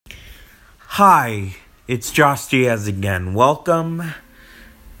Hi, it's Josh Diaz again. Welcome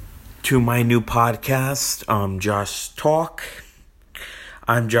to my new podcast, Josh Talk.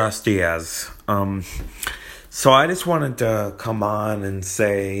 I'm Josh Diaz. So I just wanted to come on and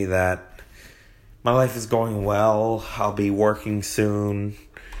say that my life is going well. I'll be working soon,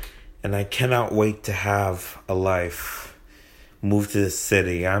 and I cannot wait to have a life. Move to the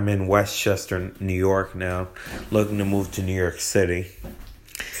city. I'm in Westchester, New York now, looking to move to New York City.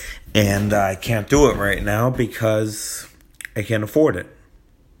 And I can't do it right now because I can't afford it.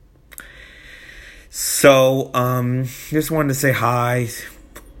 So, just wanted to say hi.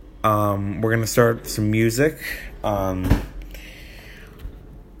 We're going to start some music.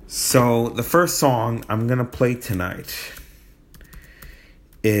 So, the first song I'm going to play tonight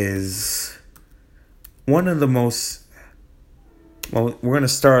is one of the most... Well, we're going to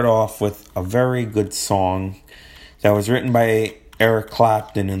start off with a very good song that was written by Eric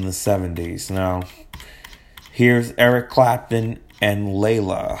Clapton in the 70s. Now, here's Eric Clapton and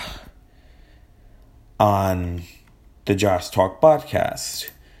Layla on the Josh Talk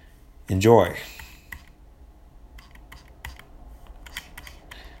podcast. Enjoy.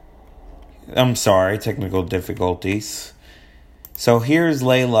 I'm sorry, technical difficulties. So here's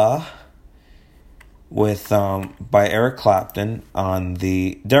Layla with by Eric Clapton on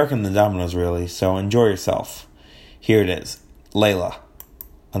the Derek and the Dominoes, really. So enjoy yourself. Here it is. Layla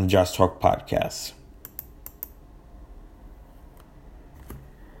on the Josh Talk podcast.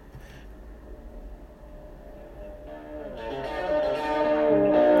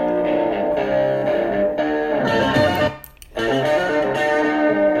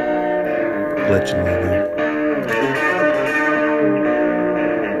 Glitching.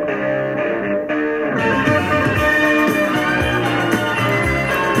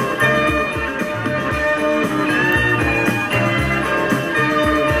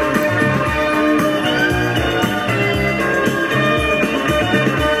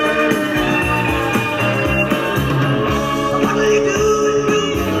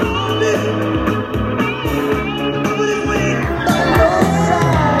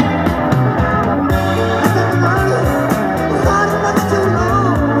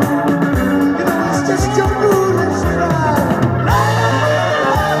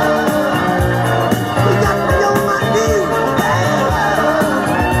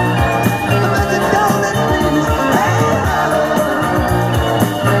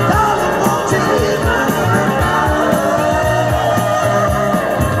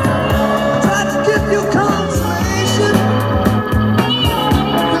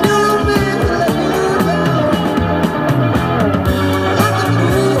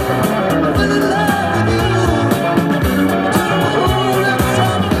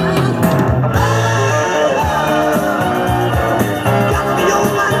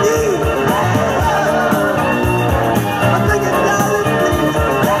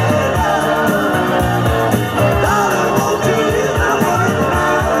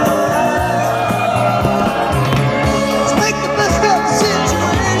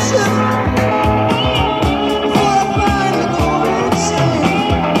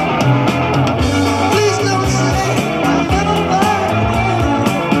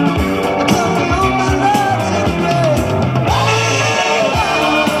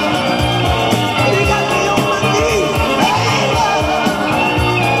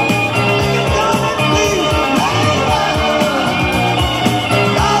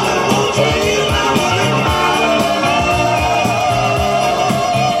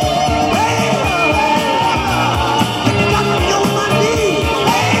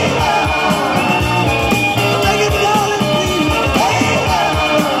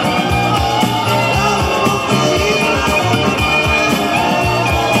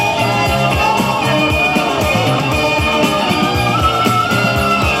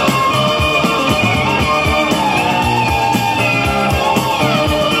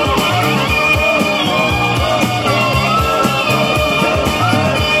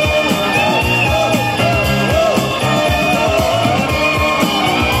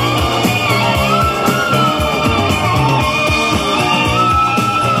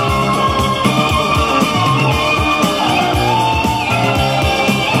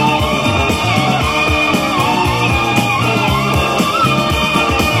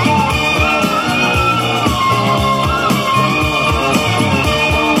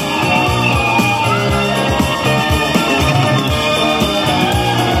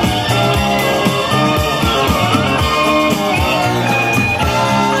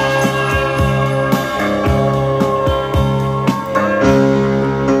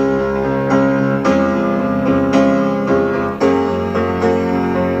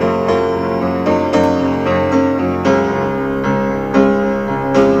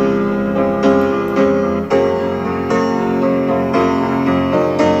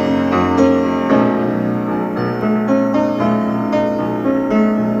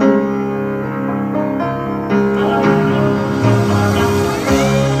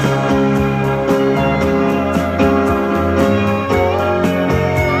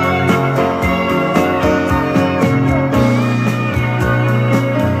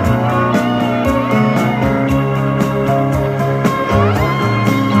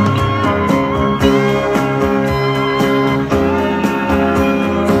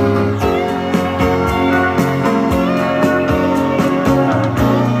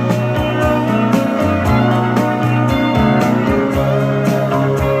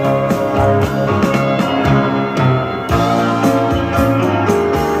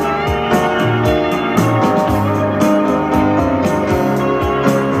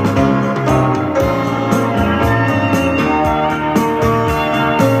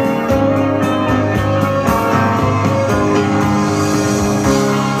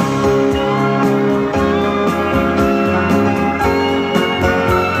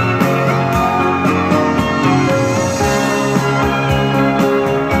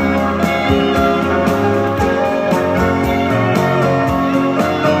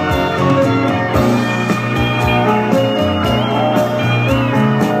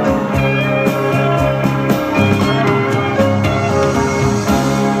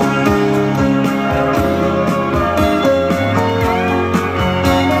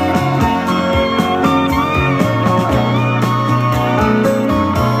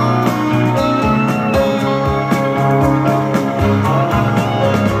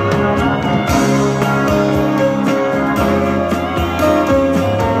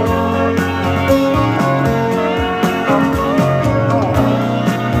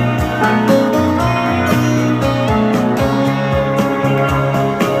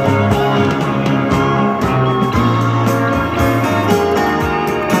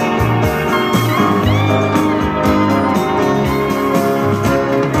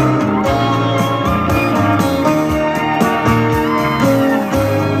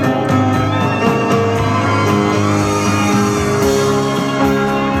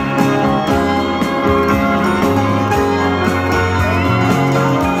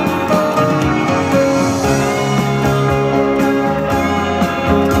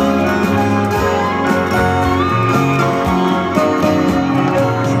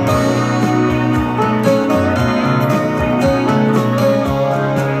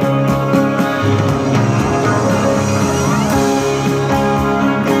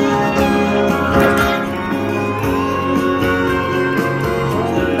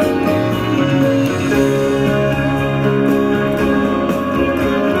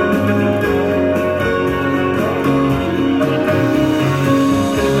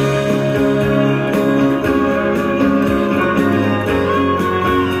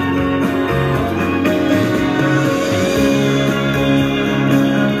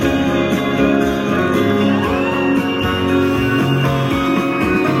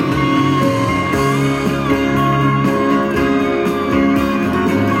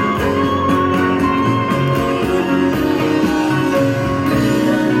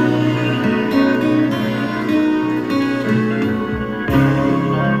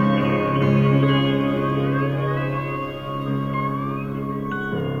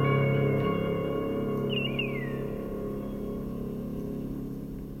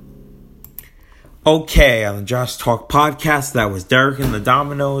 Okay, on the Josh Talk podcast, that was Derek and the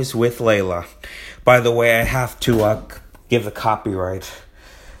Dominoes with Layla. By the way, I have to give the copyright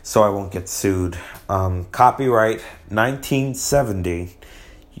so I won't get sued. Copyright 1970,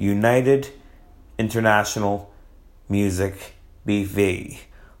 United International Music BV,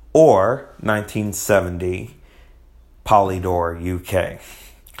 or 1970, Polydor UK.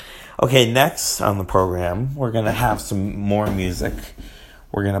 Okay, next on the program, we're going to have some more music.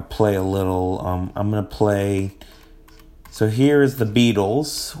 We're going to play a little, I'm going to play, so here is the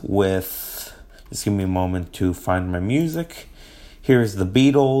Beatles with, just give me a moment to find my music. Here's the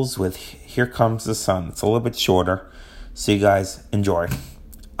Beatles with Here Comes the Sun. It's a little bit shorter, so you guys enjoy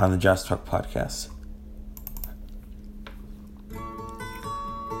on the Just Talk podcast.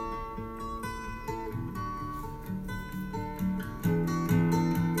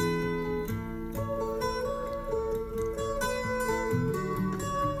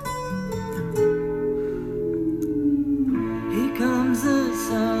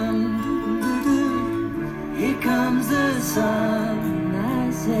 Sun,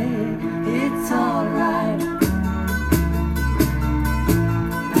 I say it's alright.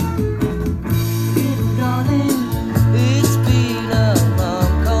 Little darling, it's been a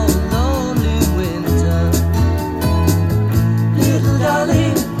long, cold, lonely winter. Little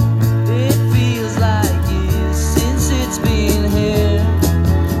darling, it feels like years since it's been here.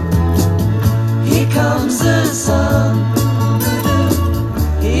 Here comes the sun.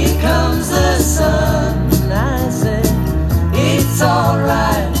 Here comes the sun, I say it's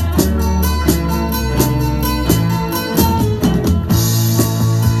alright.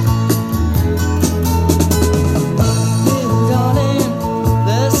 Little darling,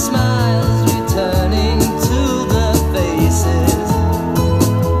 the smiles returning to the faces.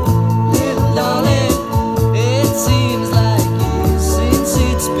 Little darling, it seems like years since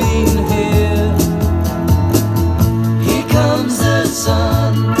it's been here. Here comes the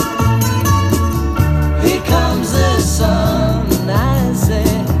sun. Here comes the sun. I say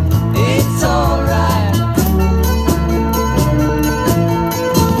it's alright.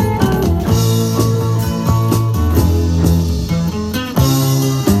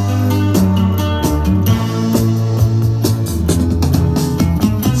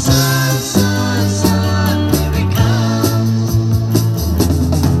 Sun, sun, sun, here it comes. Sun, sun,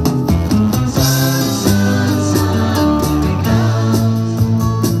 sun, here it comes.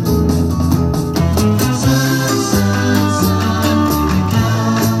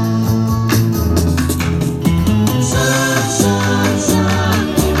 Sun, sun, sun, here it comes. Sun, sun, sun,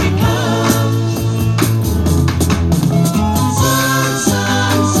 here it comes. Sun,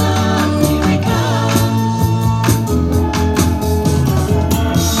 sun, sun, here it comes.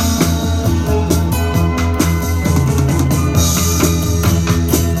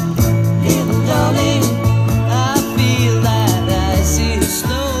 Little darling, I feel that ice is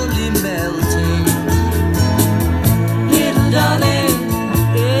slowly melting. Little darling,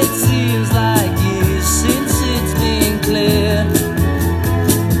 it seems like years since it's been clear.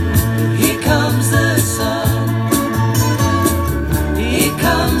 Here comes the sun. Here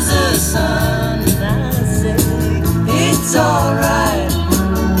comes the sun. I say it's alright.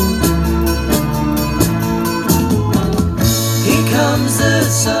 Here comes the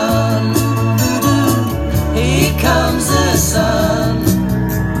sun. Here comes the sun.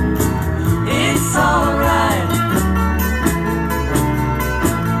 It's alright.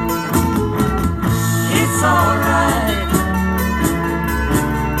 It's alright.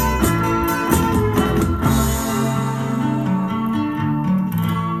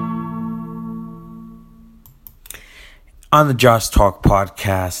 On the Josh Talk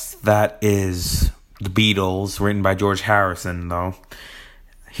podcast, that is the Beatles, written by George Harrison, though.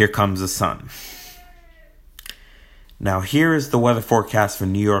 Here Comes the Sun. Now, here is the weather forecast for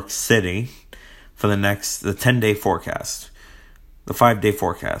New York City for the 10-day forecast, the 5-day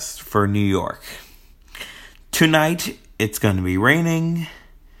forecast for New York. Tonight, it's going to be raining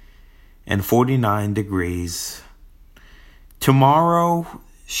and 49 degrees. Tomorrow,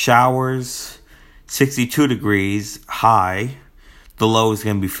 showers, 62 degrees, high. The low is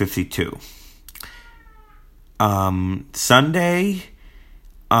going to be 52. Sunday,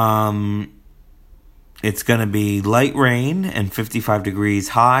 it's going to be light rain and 55 degrees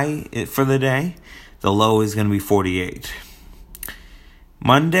high for the day. The low is going to be 48.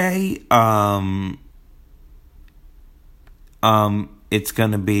 Monday, it's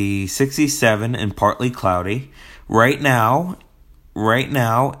going to be 67 and partly cloudy. Right now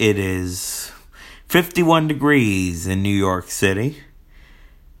it is 51 degrees in New York City.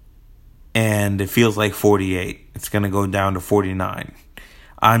 And it feels like 48. It's going to go down to 49.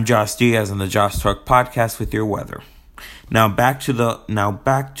 I'm Josh Diaz on the Josh Talk podcast with your weather. Now back to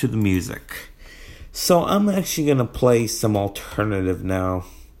the music. So I'm actually gonna play some alternative now.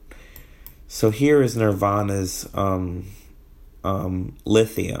 So here is Nirvana's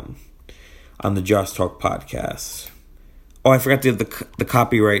Lithium on the Josh Talk podcast. Oh, I forgot to give the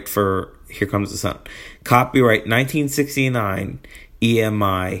copyright for Here Comes the Sun. Copyright 1969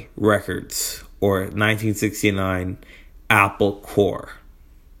 EMI Records or 1969 Apple Corps.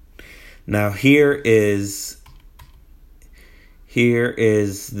 Now here is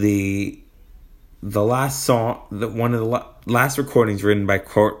the last song, one of the last recordings written by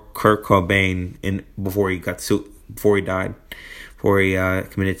Kurt Cobain before he died, before he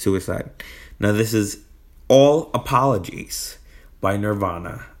committed suicide. Now this is All Apologies by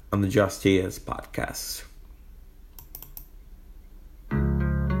Nirvana on the Just Diaz podcast.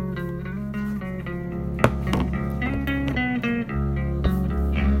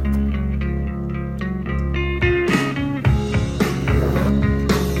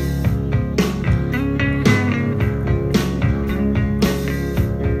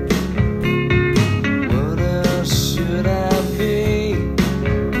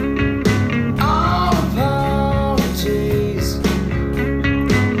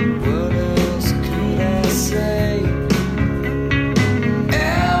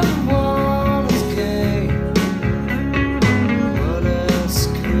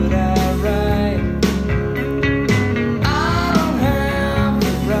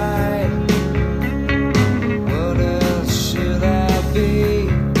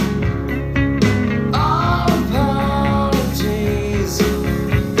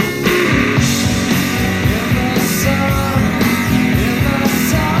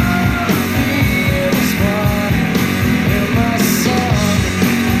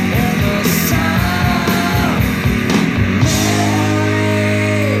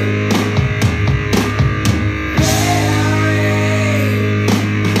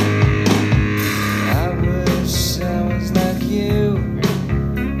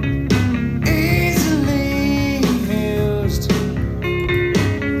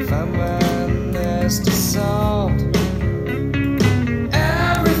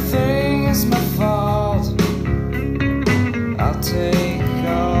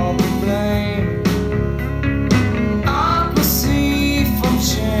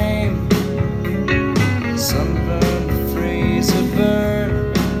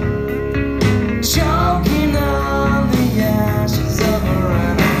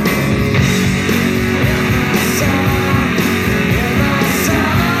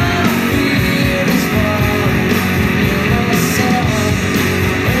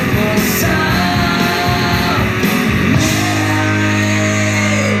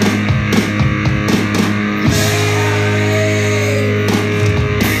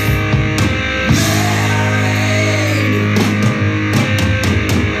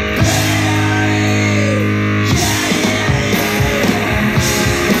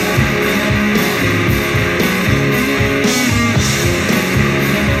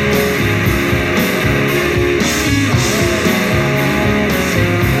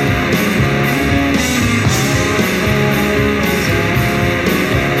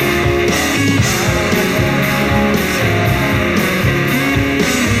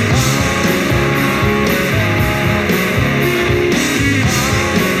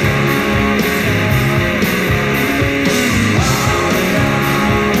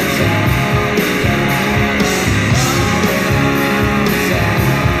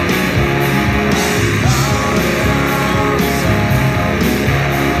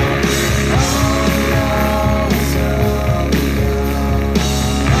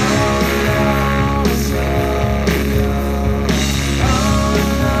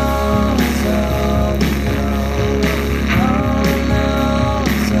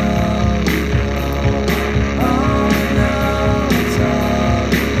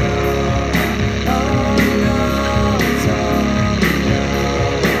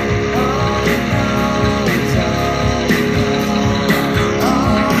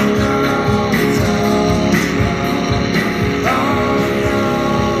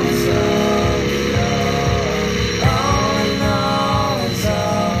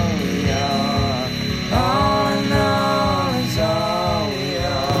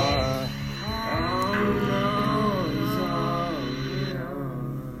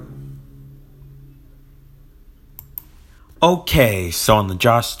 Okay, so on the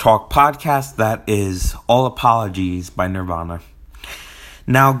Josh Talk podcast, that is All Apologies by Nirvana.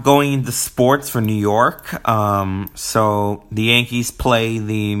 Now going into sports for New York. So the Yankees play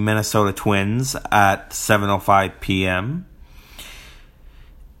the Minnesota Twins at 7:05 p.m.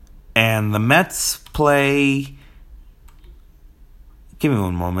 and the Mets play. Give me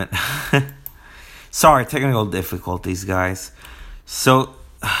one moment. Sorry, technical difficulties, guys. So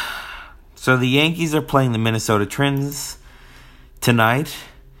the Yankees are playing the Minnesota Twins tonight,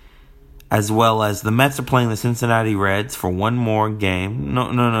 as well as the Mets are playing the Cincinnati Reds for one more game.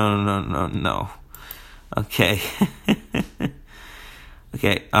 No. Okay.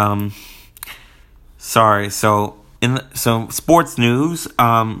 Okay. Sorry. So sports news.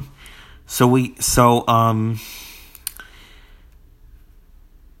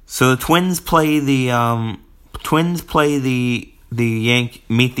 So the Twins play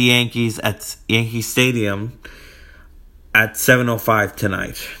meet the Yankees at Yankee Stadium at 7:05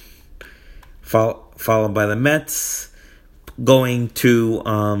 tonight. Followed by the Mets going to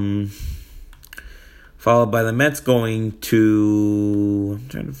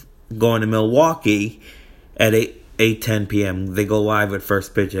Milwaukee at 8:10 p.m. They go live at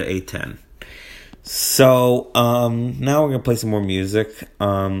first pitch at 8:10. So now we're gonna play some more music.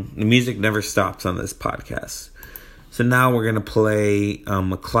 The music never stops on this podcast. So now we're gonna play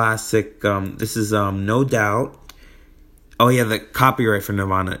a classic. This is No Doubt. Oh yeah, the copyright for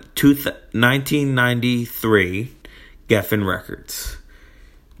Nirvana, 1993, Geffen Records.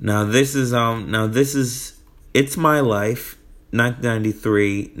 Now this is It's My Life,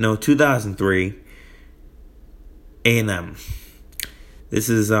 2003, A&M. This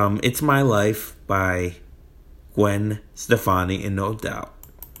is It's My Life by Gwen Stefani and No Doubt.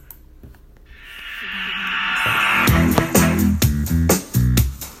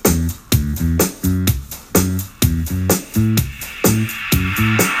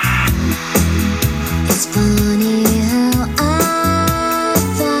 It's funny how I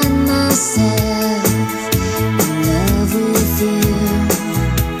find myself in love with you.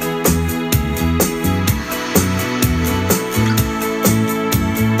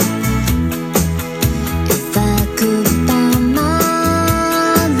 If I could find my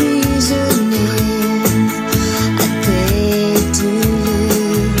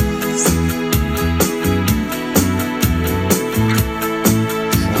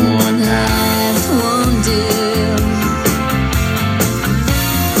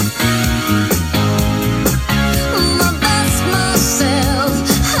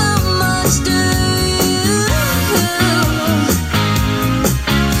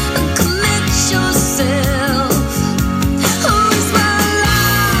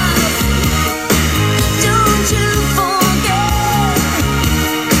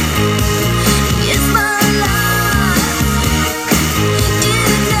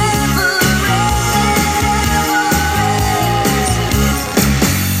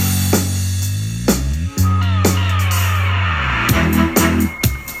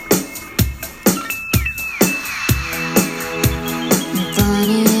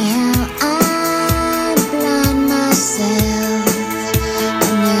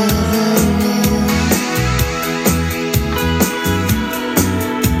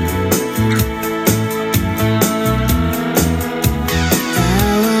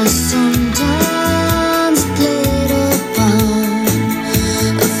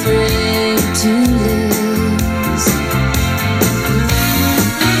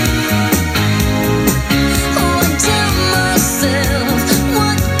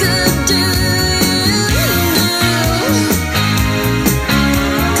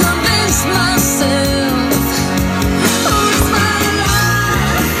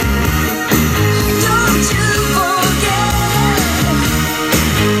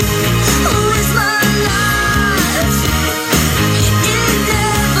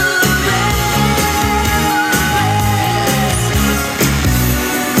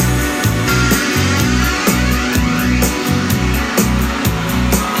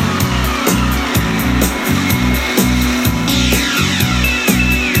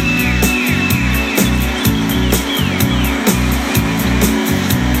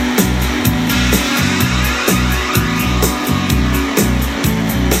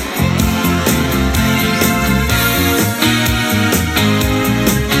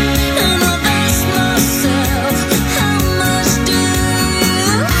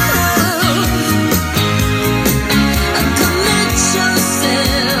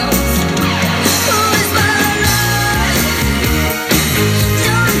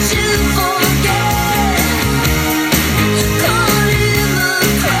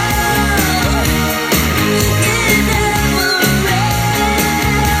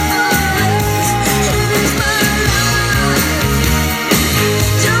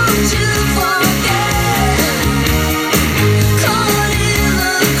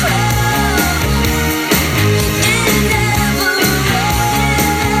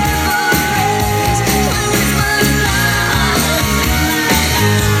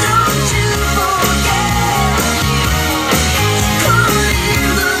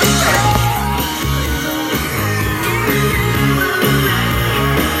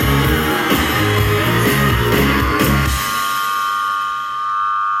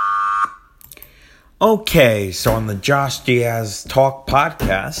Okay, so on the Josh Diaz Talk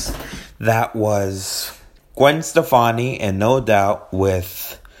podcast, that was Gwen Stefani and No Doubt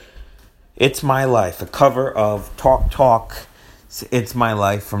with It's My Life, a cover of Talk, It's My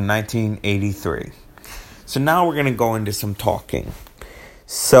Life from 1983. So now we're going to go into some talking.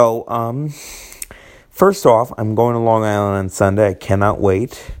 So, first off, I'm going to Long Island on Sunday. I cannot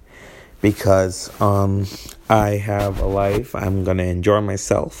wait because I have a life. I'm going to enjoy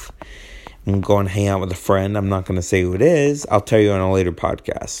myself. I'm going to hang out with a friend. I'm not going to say who it is. I'll tell you on a later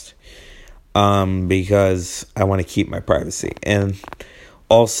podcast. Because I want to keep my privacy. And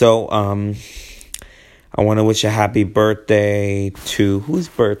also, I want to wish a happy birthday to... Whose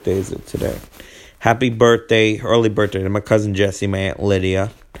birthday is it today? Happy birthday, early birthday to my cousin Jesse, my Aunt Lydia.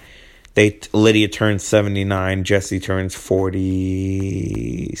 Lydia turns 79. Jesse turns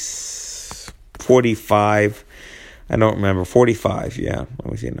 45. I don't remember. 45, yeah. Let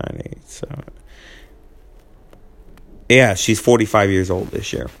me see, 98. So, yeah, she's 45 years old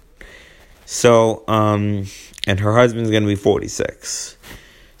this year. So, and her husband's going to be 46.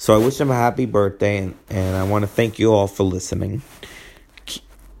 So I wish them a happy birthday, and I want to thank you all for listening.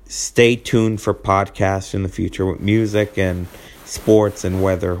 Stay tuned for podcasts in the future with music and sports and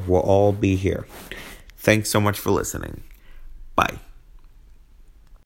weather. We'll all be here. Thanks so much for listening. Bye.